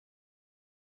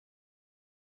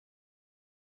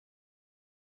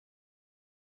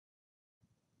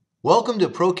Welcome to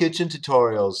ProKitchen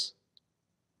Tutorials.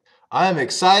 I am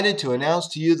excited to announce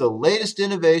to you the latest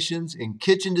innovations in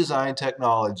kitchen design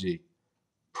technology,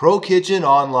 ProKitchen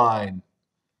Online.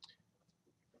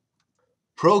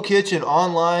 ProKitchen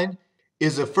Online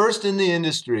is the first in the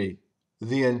industry.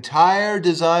 The entire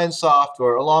design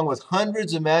software, along with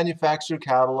hundreds of manufacturer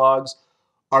catalogs,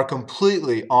 are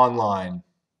completely online.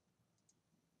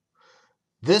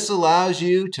 This allows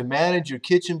you to manage your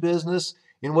kitchen business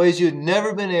in ways you've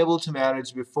never been able to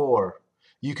manage before.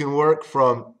 You can work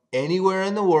from anywhere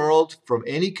in the world, from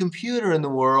any computer in the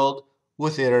world,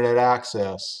 with internet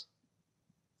access.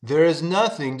 There is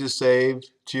nothing to save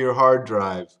to your hard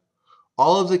drive.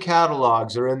 All of the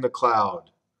catalogs are in the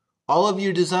cloud. All of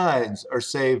your designs are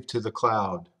saved to the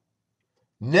cloud.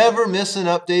 Never miss an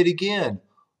update again.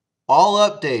 All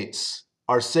updates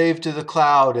are saved to the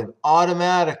cloud and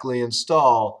automatically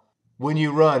install when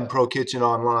you run ProKitchen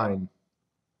Online.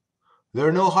 There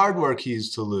are no hardware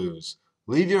keys to lose.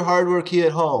 Leave your hardware key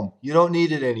at home. You don't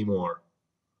need it anymore.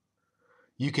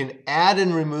 You can add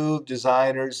and remove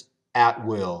designers at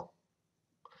will.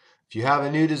 If you have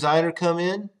a new designer come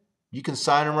in, you can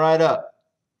sign them right up.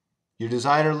 Your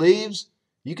designer leaves,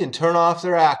 you can turn off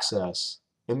their access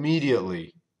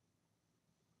immediately.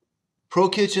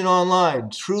 ProKitchen Online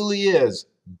truly is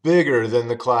bigger than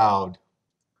the cloud.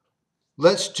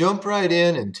 Let's jump right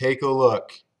in and take a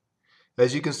look.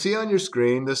 As you can see on your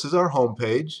screen, this is our home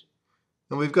page,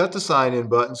 and we've got the sign in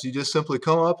button, so you just simply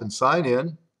come up and sign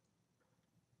in.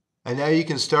 And now you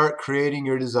can start creating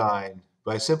your design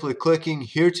by simply clicking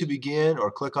here to begin or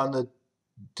click on the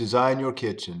design your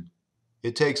kitchen.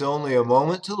 It takes only a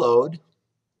moment to load,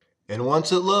 and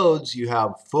once it loads, you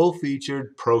have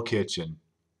full-featured ProKitchen.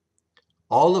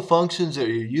 All the functions that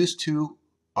you're used to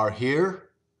are here,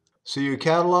 so your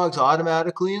catalogs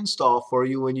automatically install for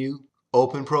you when you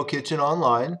open ProKitchen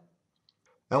Online.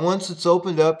 And once it's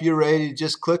opened up, you're ready to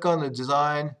just click on the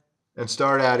design and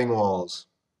start adding walls.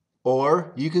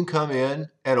 Or you can come in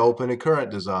and open a current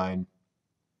design.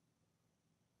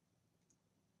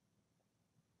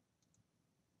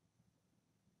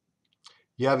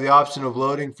 You have the option of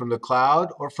loading from the cloud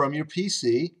or from your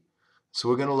PC. So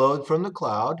we're going to load from the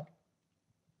cloud.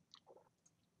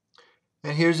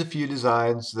 And here's a few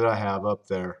designs that I have up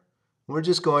there. We're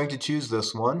just going to choose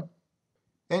this one.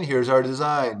 And here's our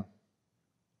design.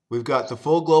 We've got the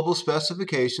full global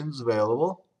specifications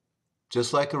available,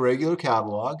 just like a regular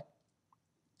catalog.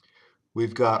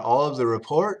 We've got all of the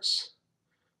reports,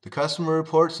 the customer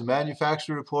reports, the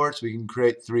manufacturer reports. We can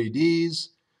create 3Ds.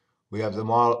 We have the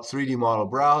 3D model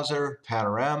browser,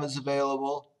 panoramas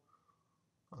available.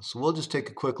 So we'll just take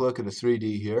a quick look at a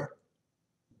 3D here.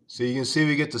 So you can see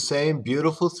we get the same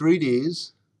beautiful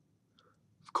 3Ds.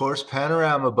 Of course,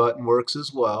 panorama button works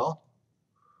as well.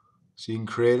 So you can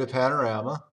create a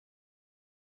panorama.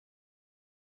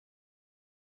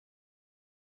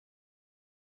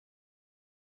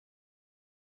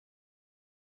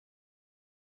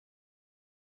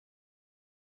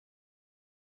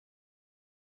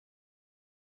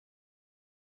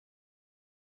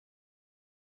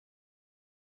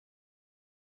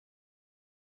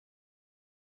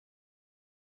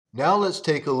 Now let's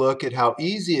take a look at how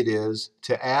easy it is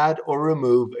to add or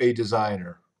remove a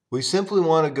designer. We simply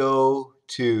want to go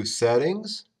to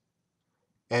Settings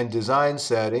and Design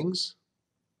Settings.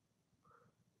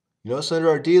 You notice under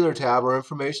our Dealer tab, our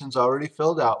information is already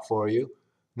filled out for you.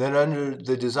 Then under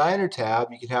the Designer tab,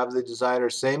 you can have the designer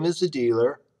same as the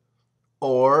dealer,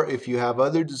 or if you have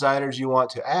other designers you want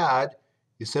to add,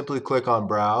 you simply click on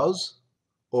Browse,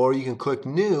 or you can click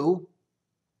New,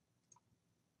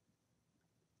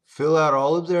 fill out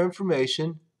all of their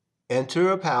information,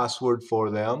 enter a password for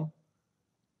them,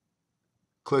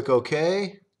 click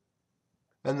OK,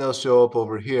 and they'll show up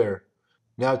over here.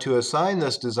 Now to assign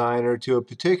this designer to a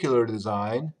particular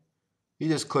design, you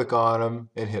just click on them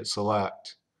and hit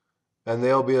Select, and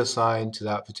they'll be assigned to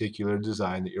that particular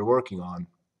design that you're working on.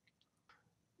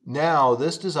 Now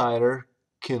this designer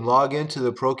can log into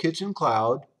the ProKitchen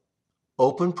cloud,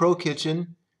 open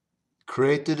ProKitchen,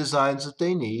 create the designs that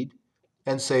they need,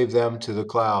 and save them to the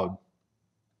cloud.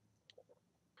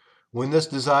 When this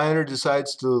designer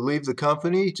decides to leave the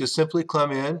company, just simply come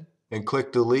in and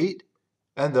click Delete,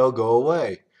 and they'll go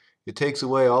away. It takes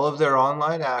away all of their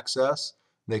online access.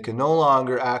 They can no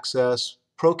longer access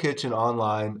ProKitchen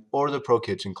Online or the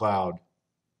ProKitchen Cloud.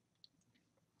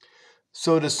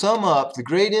 So to sum up, the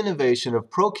great innovation of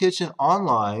ProKitchen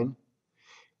Online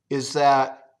is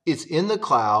that it's in the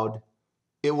cloud.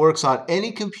 It works on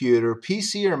any computer,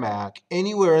 PC or Mac,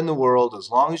 anywhere in the world as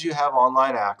long as you have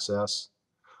online access.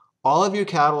 All of your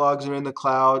catalogs are in the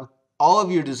cloud. All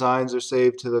of your designs are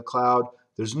saved to the cloud.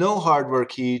 There's no hardware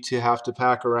key to have to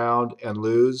pack around and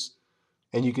lose,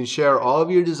 and you can share all of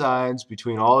your designs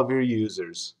between all of your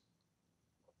users.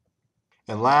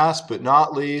 And last but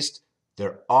not least,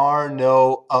 there are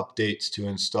no updates to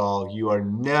install. You are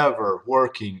never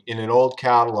working in an old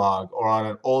catalog or on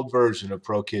an old version of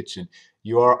ProKitchen.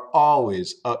 You are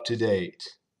always up to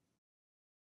date.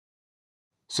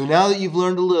 So now that you've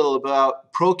learned a little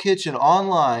about ProKitchen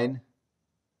Online,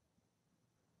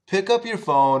 pick up your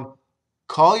phone,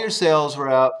 call your sales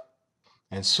rep,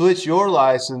 and switch your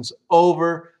license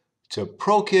over to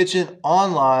ProKitchen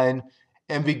Online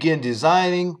and begin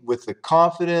designing with the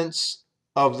confidence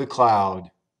of the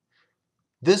cloud.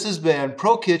 This has been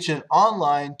ProKitchen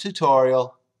Online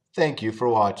Tutorial. Thank you for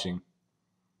watching.